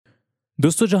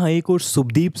दोस्तों, जहां एक और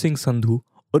शुभदीप सिंह संधू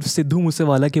और सिद्धू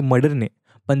मूसेवाला के मर्डर ने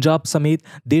पंजाब समेत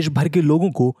देश भर के लोगों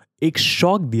को एक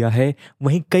शॉक दिया है,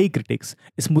 वहीं कई क्रिटिक्स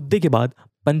इस मुद्दे के बाद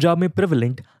पंजाब में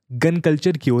प्रेवलेंट गन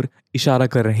कल्चर की ओर इशारा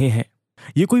कर रहे हैं।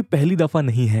 ये कोई पहली दफा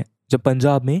नहीं है जब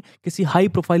पंजाब में किसी हाई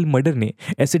प्रोफाइल मर्डर ने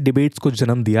ऐसे डिबेट्स को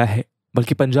जन्म दिया है,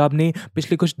 बल्कि पंजाब ने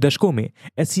पिछले कुछ दशकों में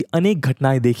ऐसी अनेक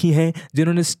घटनाएं देखी हैं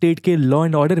जिन्होंने स्टेट के लॉ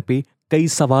एंड ऑर्डर पे कई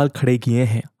सवाल खड़े किए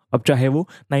हैं। अब चाहे वो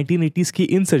 1980s की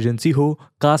इंसर्जेंसी हो,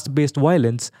 caste based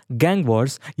violence, gang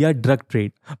Wars या ड्रग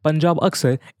ट्रेड, पंजाब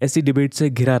अक्सर ऐसी डिबेट से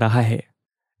घिरा रहा है।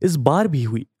 इस बार भी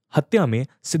हुई हत्या में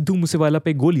सिद्धू मूसेवाला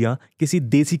पे गोलियां किसी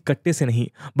देसी कट्टे से नहीं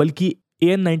बल्कि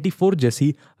AN-94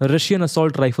 जैसी रशियन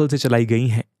असॉल्ट राइफल से चलाई गई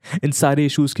हैं। इन सारे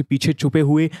इश्यूज के पीछे छुपे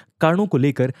हुए कारणों को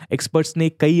लेकर एक्सपर्ट्स ने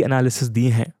कई एनालिसिस दिए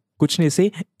हैं। कुछ ने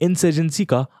इसे इंसर्जेंसी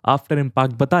का आफ्टर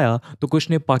इम्पैक्ट बताया तो कुछ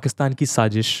ने पाकिस्तान की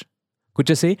साजिश,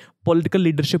 कुछ ऐसे पॉलिटिकल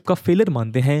लीडरशिप का फेलियर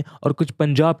मानते हैं और कुछ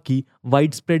पंजाब की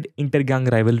wide spread inter gang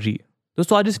rivalry.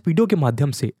 दोस्तों, आज इस वीडियो के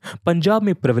माध्यम से पंजाब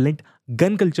में प्रेवलेंट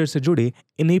गन कल्चर से जुड़े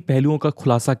इन्हीं पहलुओं का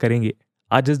खुलासा करेंगे।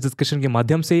 आज इस डिस्कशन के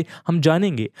माध्यम से हम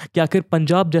जानेंगे कि आखिर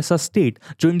पंजाब जैसा स्टेट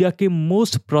जो इंडिया के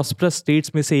मोस्ट प्रॉस्परस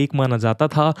स्टेट्स में से एक माना जाता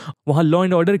था, वहां लॉ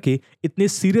एंड ऑर्डर के इतने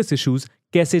सीरियस इश्यूज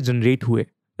कैसे जनरेट हुए।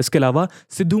 इसके अलावा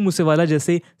सिद्धू मूसेवाला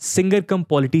जैसे सिंगर कम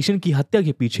पॉलिटिशियन की हत्या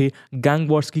के पीछे गैंग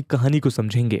वॉर्स की कहानी को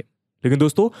समझेंगे। लेकिन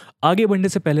दोस्तों, आगे बढ़ने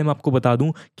से पहले मैं आपको बता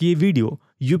दूं कि ये वीडियो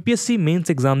UPSC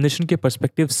मेंस एग्जामिनेशन के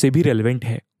पर्सपेक्टिव से भी रेलेवेंट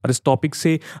है और इस टॉपिक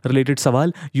से रिलेटेड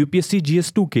सवाल UPSC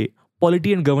GS-2 के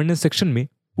पॉलिटी एंड गवर्नेंस सेक्शन में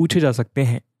पूछे जा सकते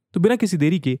हैं। तो बिना किसी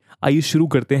देरी के आइए शुरू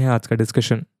करते हैं आज का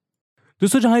डिस्कशन।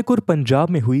 दोस्तों, जहां एक और पंजाब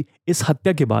में हुई इस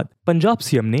हत्या के बाद पंजाब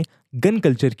CM ने गन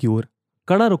कल्चर की ओर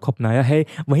कड़ा रुख अपनाया है,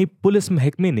 वहीं पुलिस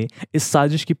महकमे ने इस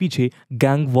साजिश के पीछे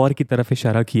गैंग वॉर की तरफ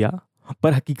इशारा किया।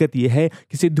 पर हकीकत यह है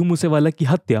कि सिद्धू मूसेवाला की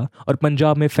हत्या और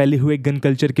पंजाब में फैले हुए गन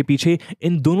कल्चर के पीछे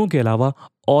इन दोनों के अलावा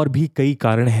और भी कई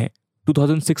कारण हैं।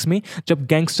 2006 में जब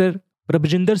गैंगस्टर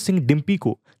प्रभजिंदर सिंह डिम्पी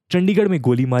को चंडीगढ़ में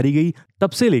गोली मारी गई, तब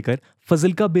से लेकर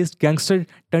Fazilka based gangster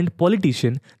turned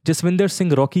politician Jaswinder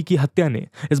Singh Rocky की हत्या ने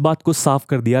इस बात को साफ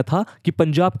कर दिया था कि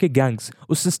पंजाब के गैंग्स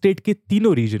उस स्टेट के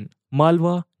तीनों रीजन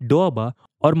मालवा, डोआबा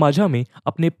और माझा में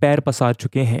अपने पैर पसार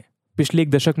चुके हैं। पिछले एक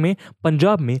दशक में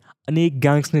पंजाब में अनेक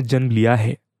गैंग्स ने जन्म लिया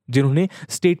है जिन्होंने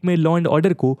स्टेट में लॉ एंड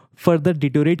ऑर्डर को फर्दर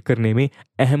डिटोरेट करने में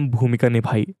अहम भूमिका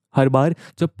निभाई। हर बार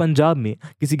जब पंजाब में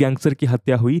किसी गैंगस्टर की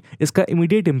हत्या हुई, इसका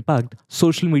इमीडिएट इम्पैक्ट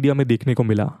सोशल मीडिया में देखने को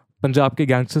मिला। पंजाब के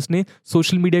गैंगस्टर्स ने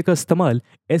सोशल मीडिया का इस्तेमाल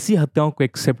ऐसी हत्याओं को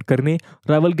एक्सेप्ट करने,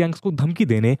 राइवल गैंग्स को धमकी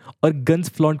देने और गन्स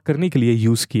फ्लॉन्ट करने के लिए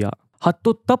यूज किया। हद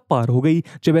तो तब पार हो गई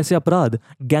जब ऐसे अपराध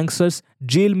गैंगस्टर्स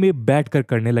जेल में बैठकर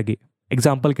करने लगे।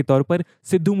 एग्जाम्पल के तौर पर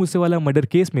सिद्धू मूसेवाला मर्डर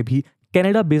केस में भी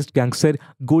Canada based gangster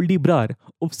Goldy Brar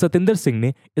उर्फ सतिंदर सिंह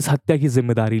ने इस हत्या की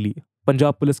जिम्मेदारी ली।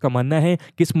 पंजाब पुलिस का मानना है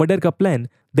कि इस मर्डर का प्लान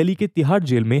दिल्ली के तिहाड़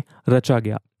जेल में रचा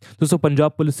गया। दोस्तों,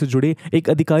 पंजाब पुलिस से जुड़े एक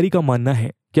अधिकारी का मानना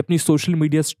है कि अपनी सोशल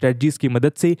मीडिया स्ट्रेटजीज की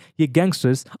मदद से ये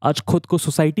गैंगस्टर्स आज खुद को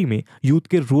सोसाइटी में यूथ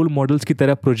के रोल मॉडल्स की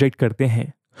तरह प्रोजेक्ट करते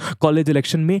हैं। कॉलेज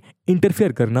इलेक्शन में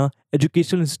इंटरफेयर करना,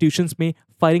 एजुकेशनल इंस्टीट्यूशंस में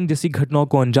फायरिंग जैसी घटनाओं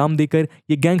को अंजाम देकर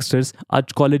ये गैंगस्टर्स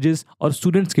आज कॉलेजेस और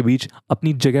स्टूडेंट्स के बीच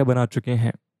अपनी जगह बना चुके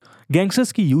हैं।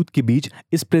 गैंगस्टर्स की यूथ के बीच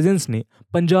इस प्रेजेंस ने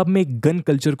पंजाब में गन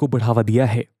कल्चर को बढ़ावा दिया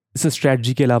है। इस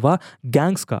स्ट्रैटेजी के अलावा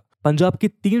गैंग्स का पंजाब के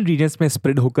 3 रीजन्स में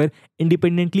स्प्रेड होकर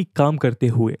इंडिपेंडेंटली काम करते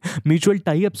हुए म्यूचुअल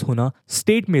टाई अप्स होना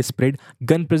स्टेट में स्प्रेड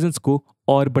गन प्रेजेंस को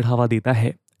और बढ़ावा देता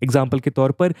है। एग्जाम्पल के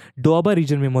तौर पर डोआबा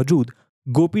रीजन में मौजूद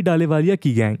गोपी डालेवालिया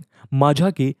की गैंग माझा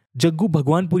के जग्गू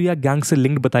भगवानपुरिया गैंग से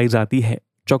लिंक्ड बताई जाती है।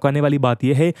 चौंकाने वाली बात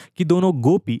यह है कि दोनों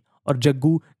गोपी और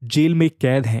जग्गू जेल में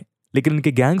कैद हैं, लेकिन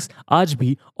इनके गैंग्स आज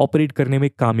भी ऑपरेट करने में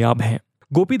कामयाब हैं।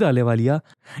 गोपी डालेवालिया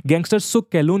गैंगस्टर सुख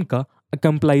कैलोन का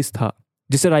अकम्प्लाइज था,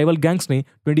 जिसे राइवल गैंग्स ने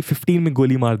 2015 में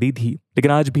गोली मार दी थी।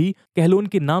 लेकिन आज भी कहलोन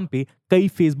के नाम पे कई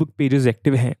फेसबुक पेजेस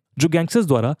एक्टिव हैं जो गैंगस्टर्स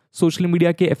द्वारा सोशल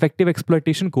मीडिया के इफेक्टिव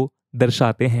एक्सप्लॉयटेशन को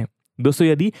दर्शाते हैं। दोस्तों,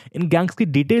 यदि इन गैंग्स की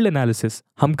डिटेल्ड एनालिसिस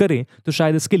हम करें तो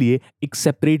शायद इसके लिए एक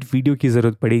सेपरेट वीडियो की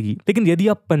जरूरत पड़ेगी। लेकिन यदि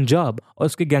आप पंजाब और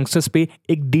उसके गैंगस्टर्स पे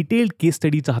एक डिटेल्ड केस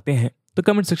स्टडी चाहते हैं तो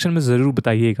कमेंट सेक्शन में जरूर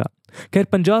बताइएगा। खैर,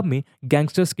 पंजाब में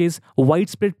गैंगस्टर्स के इस वाइड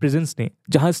स्प्रेड प्रेजेंस ने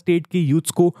जहां स्टेट के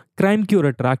यूथ्स को क्राइम की ओर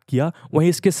अट्रैक्ट किया, वहीं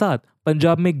इसके साथ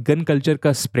पंजाब में गन कल्चर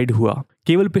का स्प्रेड हुआ।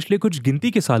 केवल पिछले कुछ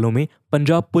गिनती के सालों में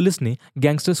पंजाब पुलिस ने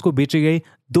गैंगस्टर्स को बेचे गए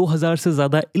 2000 से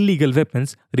ज्यादा इलीगल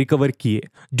वेपन्स रिकवर किए,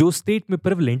 जो स्टेट में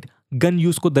प्रेवलेंट गन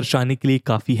यूज को दर्शाने के लिए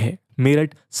काफी है।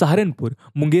 मेरठ, सहारनपुर,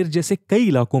 मुंगेर जैसे कई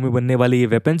इलाकों में बनने वाले ये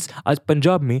वेपन्स आज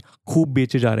पंजाब में खूब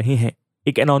बेचे जा रहे हैं।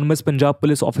 एक एनोनिमस पंजाब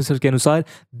पुलिस ऑफिसर के अनुसार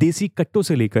देसी कट्टों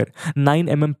से लेकर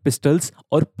 9mm पिस्टल्स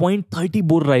और .30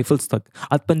 बोर राइफल्स तक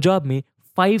आज पंजाब में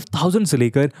 5000 से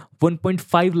लेकर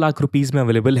 1.5 लाख रुपीस में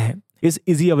अवेलेबल हैं। इस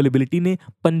इजी अवेलेबिलिटी ने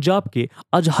पंजाब के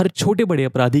आज हर छोटे बड़े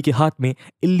अपराधी के हाथ में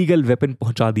इलीगल वेपन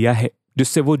पहुंचा दिया है,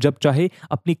 जिससे वो जब चाहे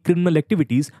अपनी क्रिमिनल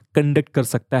एक्टिविटीज कंडक्ट कर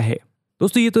सकता है।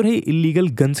 दोस्तों, ये तो रही इलीगल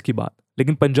गन्स की बात,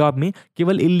 लेकिन पंजाब में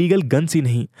केवल इलीगल गन्स ही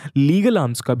नहीं, लीगल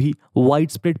आर्म्स का भी वाइड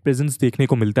स्प्रेड प्रेजेंस देखने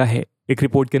को मिलता है। एक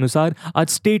रिपोर्ट के अनुसार आज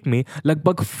स्टेट में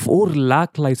लगभग 4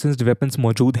 लाख लाइसेंस्ड वेपन्स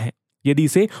मौजूद हैं। यदि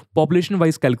इसे पॉपुलेशन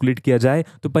वाइज कैलकुलेट किया जाए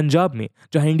तो पंजाब में,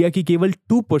 जहां इंडिया की केवल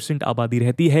 2% आबादी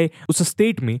रहती है, उस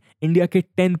स्टेट में इंडिया के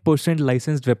 10%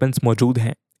 लाइसेंस्ड वेपन्स मौजूद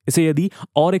हैं। इसे यदि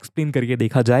और एक्सप्लेन करके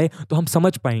देखा जाए तो हम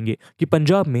समझ पाएंगे कि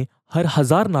पंजाब में हर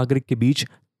 1000 नागरिक के बीच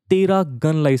 13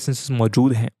 गन लाइसेंसेस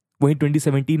मौजूद हैं। वहीं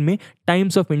 2017 में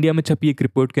टाइम्स ऑफ इंडिया में छपी एक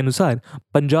रिपोर्ट के अनुसार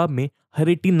पंजाब में हर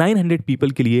 8900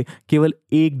 पीपल के लिए केवल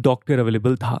एक डॉक्टर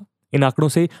अवेलेबल था। इन आंकड़ों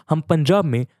से हम पंजाब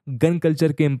में गन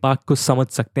कल्चर के इम्पैक्ट को समझ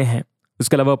सकते हैं।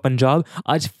 इसके अलावा पंजाब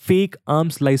आज फेक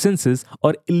आर्म्स लाइसेंसेस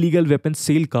और इलीगल वेपन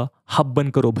सेल का हब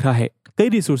बनकर उभरा है। कई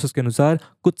रिसोर्सेज के अनुसार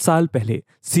कुछ साल पहले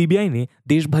सीबीआई ने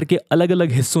देश भर के अलग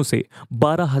अलग हिस्सों से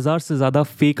 12,000 से ज्यादा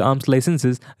फेक आर्म्स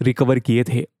लाइसेंसेस रिकवर किए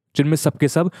थे, जिनमें सबके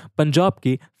सब पंजाब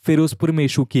के फिरोजपुर में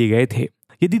इशू किए गए थे।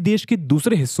 यदि देश के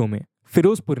दूसरे हिस्सों में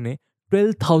फिरोजपुर ने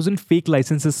 12,000 फेक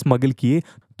लाइसेंसेस स्मगल किए,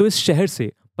 तो इस शहर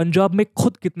से पंजाब में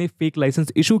खुद कितने फेक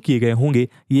लाइसेंस इशू किए गए होंगे,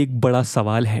 ये एक बड़ा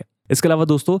सवाल है। इसके अलावा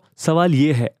दोस्तों, सवाल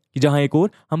ये है कि जहां एक और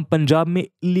हम पंजाब में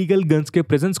इलीगल गन्स के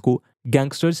प्रेजेंस को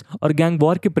गैंगस्टर्स और गैंग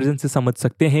वॉर के प्रेजेंस से समझ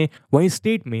सकते हैं, वहीं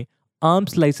स्टेट में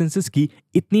आर्म्स लाइसेंसेस की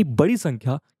इतनी बड़ी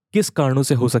संख्या किस कारणों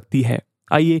से हो सकती है।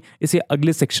 आइए इसे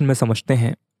अगले सेक्शन में समझते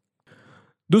हैं।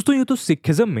 दोस्तों, ये तो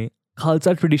सिखिज्म में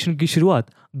खालसा ट्रेडिशन की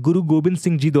शुरुआत गुरु गोबिंद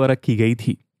सिंह जी द्वारा की गई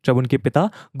थी, जब उनके पिता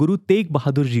गुरु तेग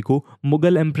बहादुर जी को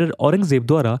मुगल एम्परर औरंगजेब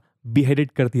द्वारा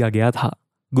बिहेडेड कर दिया गया था।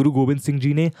 गुरु गोबिंद सिंह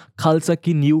जी ने खालसा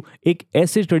की नींव एक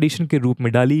ऐसे ट्रेडिशन के रूप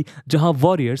में डाली जहां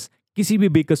वॉरियर्स किसी भी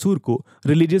बेकसूर को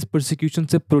रिलीजियस प्रोसिक्यूशन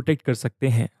से प्रोटेक्ट कर सकते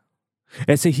हैं।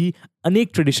 ऐसे ही अनेक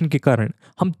ट्रेडिशन के कारण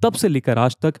हम तब से लेकर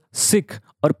आज तक सिख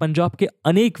और पंजाब के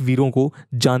अनेक वीरों को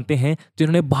जानते हैं,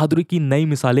 जिन्होंने बहादुरी की नई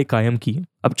मिसालें कायम की।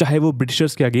 अब चाहे वो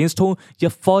ब्रिटिशर्स के अगेंस्ट हो या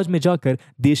फौज में जाकर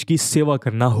देश की सेवा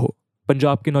करना हो,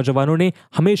 पंजाब के नौजवानों ने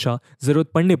हमेशा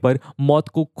जरूरत पड़ने पर मौत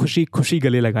को खुशी खुशी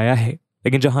गले लगाया है।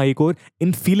 लेकिन जहां एक और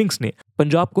इन फीलिंग्स ने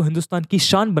पंजाब को हिंदुस्तान की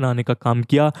शान बनाने का काम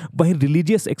किया, वहीं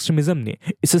रिलीजियस एक्सट्रीमिज्म ने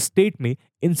इस स्टेट में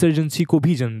इंसर्जेंसी को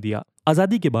भी जन्म दिया।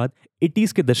 आज़ादी के बाद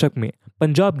 80s के दशक में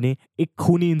पंजाब ने एक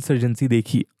खूनी इंसर्जेंसी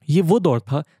देखी। ये वो दौर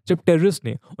था जब टेररिस्ट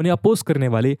ने उन्हें अपोज करने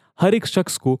वाले हर एक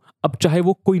शख्स को, अब चाहे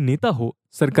वो कोई नेता हो,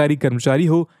 सरकारी कर्मचारी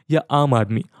हो या आम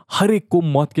आदमी, हर एक को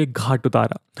मौत के घाट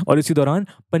उतारा। और इसी दौरान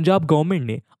पंजाब गवर्नमेंट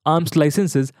ने आर्म्स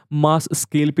लाइसेंसेस मास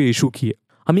स्केल पे इशू किए।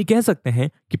 हम ये कह सकते हैं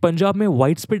कि पंजाब में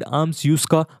वाइड स्प्रेड आर्म्स यूज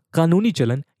का कानूनी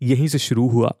चलन यहीं से शुरू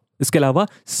हुआ। इसके अलावा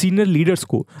सीनियर लीडर्स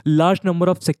को large number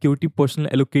of security personal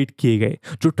allocate किए गए,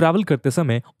 जो ट्रैवल करते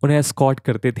समय उन्हें एस्कॉर्ट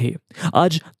करते थे।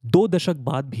 आज 2 दशक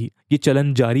बाद भी ये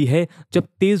चलन जारी है, जब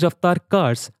तेज रफ्तार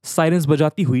कार्स साइरेंस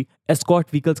बजाती हुई एस्कॉर्ट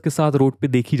व्हीकल्स के साथ रोड पे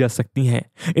देखी जा सकती हैं।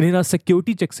 इन्हें ना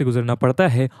सिक्योरिटी चेक से गुजरना पड़ता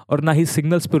है और ना ही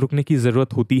सिग्नल्स पर रुकने की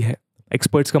जरूरत होती है।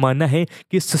 एक्सपर्ट्स का मानना है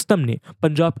कि इस सिस्टम ने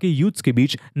पंजाब के यूथ्स के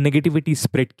बीच नेगेटिविटी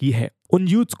स्प्रेड की है। उन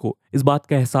यूथ्स को इस बात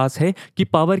का एहसास है कि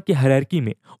पावर की हायरार्की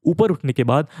में ऊपर उठने के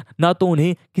बाद ना तो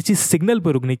उन्हें किसी सिग्नल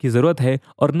पर रुकने की जरूरत है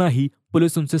और ना ही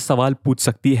पुलिस उनसे सवाल पूछ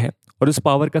सकती है। और इस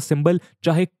पावर का सिंबल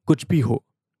चाहे कुछ भी हो,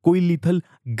 कोई लीथल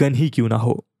गन ही क्यों ना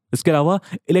हो। इसके अलावा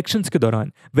इलेक्शंस के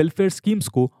दौरान वेलफेयर स्कीम्स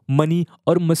को मनी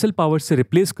और मसल पावर से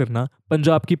रिप्लेस करना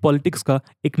पंजाब की पॉलिटिक्स का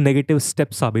एक नेगेटिव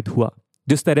स्टेप साबित हुआ।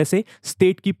 जिस तरह से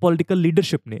स्टेट की पॉलिटिकल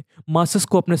लीडरशिप ने मासेस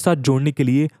को अपने साथ जोड़ने के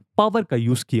लिए पावर का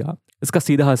यूज किया, इसका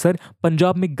सीधा असर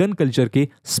पंजाब में गन कल्चर के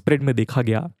स्प्रेड में देखा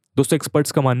गया। दोस्तों,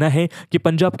 एक्सपर्ट्स का मानना है कि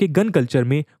पंजाब के गन कल्चर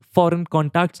में फॉरेन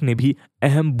कॉन्टैक्ट्स ने भी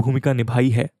अहम भूमिका निभाई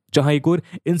है। जहां एक और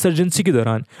इंसर्जेंसी के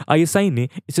दौरान आईएसआई ने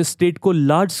इस स्टेट को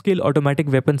large scale automatic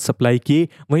weapon supply किए,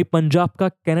 वहीं पंजाब का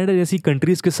कनाडा जैसी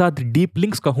कंट्रीज के साथ डीप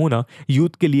लिंक्स का होना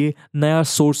यूथ के लिए नया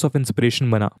सोर्स ऑफ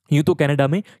इंस्पिरेशन बना। यूं तो कनाडा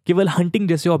में केवल हंटिंग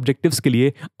जैसे ऑब्जेक्टिव्स के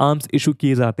लिए आर्म्स इशू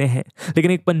किए जाते हैं,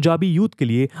 लेकिन एक पंजाबी यूथ के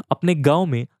लिए अपने गांव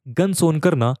में गन्स ओन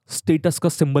करना स्टेटस का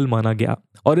सिंबल माना गया।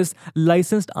 और इस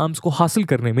लाइसेंस्ड आर्म्स को हासिल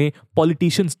करने में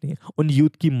पॉलिटिशियंस ने उन यूथ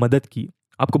की मदद की।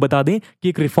 आपको बता दें कि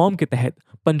एक रिफॉर्म के तहत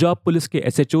पंजाब पुलिस के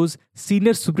SHOs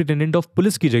senior superintendent of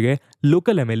police की जगह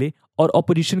लोकल एमएलए और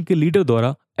ऑपोजिशन के लीडर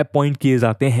द्वारा अपॉइंट किए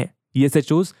जाते हैं। ये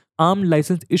एसएचओज आर्म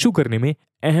लाइसेंस इशू करने में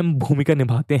अहम भूमिका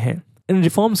निभाते हैं। इन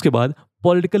रिफॉर्म्स के बाद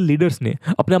पॉलिटिकल लीडर्स ने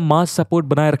अपना मास सपोर्ट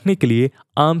बनाए रखने के लिए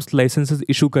आर्म्स लाइसेंसेस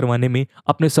इशू करवाने में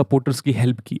अपने सपोर्टर्स की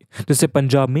हेल्प की, जिससे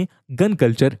पंजाब में गन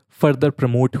कल्चर फर्दर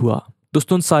प्रमोट हुआ।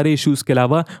 दोस्तों, उन सारे इश्यूज के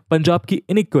अलावा पंजाब की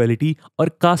इनइक्वालिटी और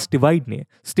कास्ट डिवाइड ने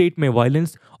स्टेट में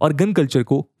वायलेंस और गन कल्चर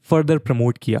को फर्दर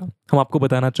प्रमोट किया। हम आपको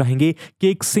बताना चाहेंगे कि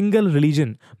एक सिंगल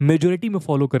रिलीजन मेजोरिटी में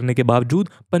फॉलो करने के बावजूद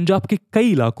पंजाब के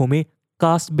कई इलाकों में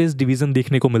कास्ट बेस्ड डिवीजन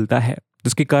देखने को मिलता है,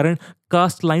 जिसके कारण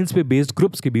कास्ट लाइंस पे बेस्ड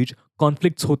ग्रुप्स के बीच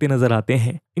कॉन्फ्लिक्ट्स होते नजर आते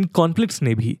हैं। इन कॉन्फ्लिक्ट्स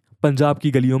ने भी पंजाब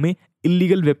की गलियों में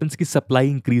इलीगल वेपन्स की सप्लाई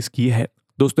इंक्रीज की है।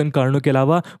 दोस्तों, इन कारणों के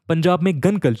अलावा पंजाब में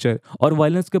गन कल्चर और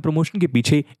वायलेंस के प्रमोशन के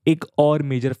पीछे एक और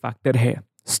मेजर फैक्टर है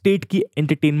स्टेट की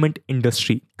एंटरटेनमेंट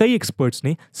इंडस्ट्री। कई एक्सपर्ट्स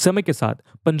ने समय के साथ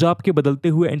पंजाब के बदलते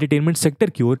हुए एंटरटेनमेंट सेक्टर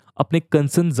की ओर अपने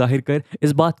कंसर्न जाहिर कर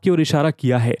इस बात की ओर इशारा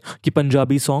किया है कि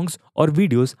पंजाबी सॉन्ग्स और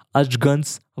वीडियोस आज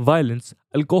गन्स, वायलेंस,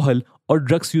 अल्कोहल और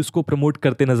ड्रग्स यूज को प्रमोट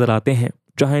करते नजर आते हैं।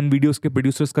 जहां इन वीडियोस के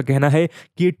प्रोड्यूसर्स का कहना है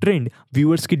कि ये ट्रेंड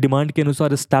व्यूअर्स की डिमांड के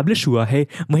अनुसार एस्टैब्लिश हुआ है,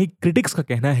 वहीं क्रिटिक्स का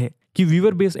कहना है कि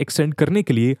व्यूअर बेस एक्सटेंड करने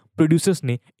के लिए प्रोड्यूसर्स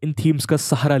ने इन थीम्स का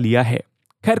सहारा लिया है।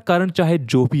 खैर, कारण चाहे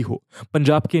जो भी हो,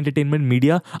 पंजाब की एंटरटेनमेंट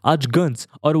मीडिया आज गन्स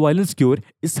और वायलेंस की ओर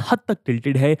इस हद तक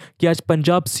टिल्टेड है कि आज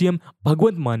पंजाब सीएम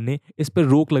भगवंत मान ने इस पर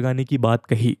रोक लगाने की बात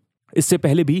कही। इससे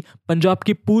पहले भी पंजाब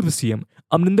के पूर्व सीएम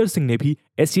अमरिंदर सिंह ने भी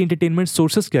ऐसी एंटरटेनमेंट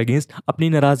सोर्सेस के अगेंस्ट अपनी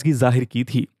नाराजगी जाहिर की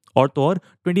थी। और तो और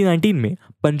 2019 में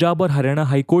पंजाब और हरियाणा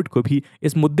हाई कोर्ट को भी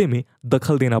इस मुद्दे में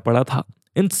दखल देना पड़ा था।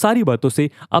 इन सारी बातों से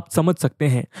आप समझ सकते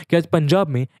हैं कि आज पंजाब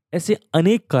में ऐसे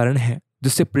अनेक कारण हैं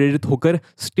जिससे प्रेरित होकर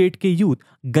स्टेट के यूथ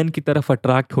गन की तरफ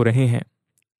अट्रैक्ट हो रहे हैं।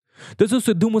 दोस्तों,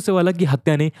 सिद्धू मूसेवाला की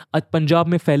हत्या ने आज पंजाब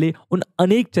में फैले उन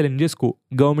अनेक चैलेंजेस को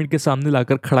गवर्नमेंट के सामने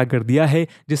लाकर खड़ा कर दिया है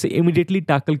जिसे इमीडिएटली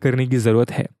टैकल करने की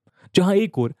जरूरत है। जहां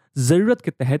एक और जरूरत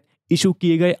के तहत इशू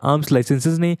किए गए आर्म्स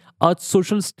लाइसेंसेस ने आज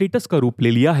सोशल स्टेटस का रूप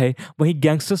ले लिया है, वहीं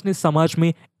गैंगस्टर्स ने समाज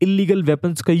में इलीगल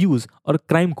वेपन्स का यूज और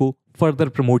क्राइम को फर्दर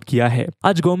प्रमोट किया है।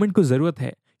 आज गवर्नमेंट को जरूरत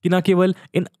है कि न केवल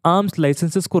इन आर्म्स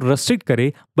लाइसेंसेस को रेस्ट्रिक्ट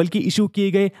करे, बल्कि इशू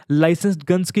किए गए लाइसेंस्ड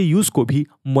गन्स के यूज को भी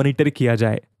मॉनिटर किया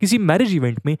जाए। किसी मैरिज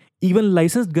इवेंट में इवन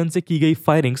लाइसेंस्ड गन से की गई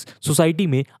फायरिंग्स सोसाइटी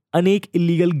में अनेक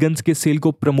इलीगल गन्स के सेल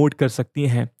को प्रमोट कर सकती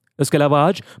हैं। इसके अलावा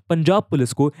आज पंजाब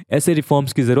पुलिस को ऐसे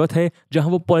रिफॉर्म्स की जरूरत है जहां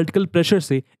वो पॉलिटिकल प्रेशर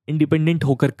से इंडिपेंडेंट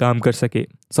होकर काम कर सके।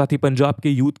 साथ ही पंजाब के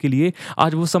यूथ के लिए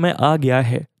आज वो समय आ गया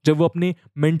है जब वो अपने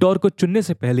मेंटोर को चुनने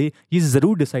से पहले ये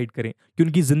जरूर डिसाइड करें कि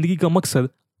उनकी जिंदगी का मकसद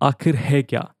आखिर है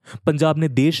क्या। पंजाब ने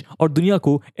देश और दुनिया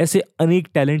को ऐसे अनेक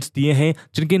टैलेंट्स दिए हैं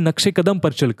जिनके नक्शे कदम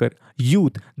पर चलकर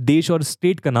यूथ देश और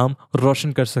स्टेट का नाम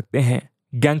रोशन कर सकते हैं।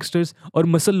 गैंगस्टर्स और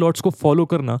मसल लॉर्ड्स को फॉलो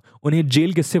करना उन्हें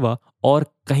जेल के सिवा और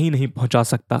कहीं नहीं पहुंचा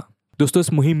सकता। दोस्तों,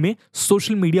 इस मुहिम में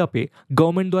सोशल मीडिया पे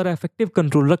गवर्नमेंट द्वारा इफेक्टिव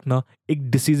कंट्रोल रखना एक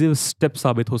डिसीजिव स्टेप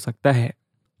साबित हो सकता है।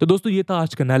 तो दोस्तों, ये था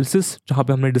आज का एनालिसिस जहां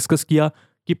पे हमने डिस्कस किया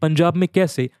कि पंजाब में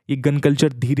कैसे ये गन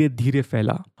कल्चर धीरे धीरे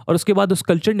फैला और उसके बाद उस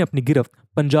कल्चर ने अपनी गिरफ्त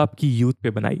पंजाब की यूथ पे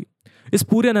बनाई। इस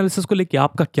पूरे एनालिसिस को लेकर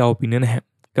आपका क्या ओपिनियन है,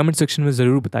 कमेंट सेक्शन में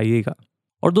जरूर बताइएगा।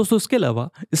 और दोस्तों, इसके अलावा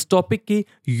इस टॉपिक के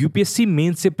यूपीएससी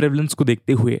मेंस से प्रेवलेंस को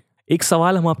देखते हुए एक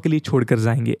सवाल हम आपके लिए छोड़कर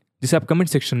जाएंगे जिसे आप कमेंट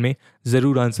सेक्शन में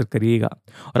जरूर आंसर करिएगा।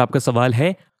 और आपका सवाल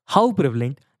है, how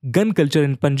prevalent gun culture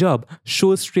in Punjab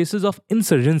shows traces of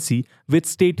insurgency which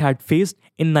state had faced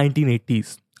in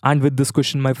 1980s। And with this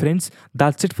question my friends,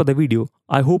 that's it for the video.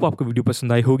 I hope आपको video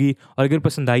पसंद आई होगी और अगर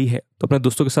पसंद आई है तो अपने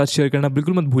दोस्तों के साथ शेयर करना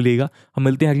बिल्कुल मत भूलिएगा। हम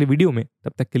मिलते हैं अगले वीडियो में,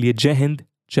 तब तक के लिए जय हिंद,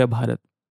 जय भारत।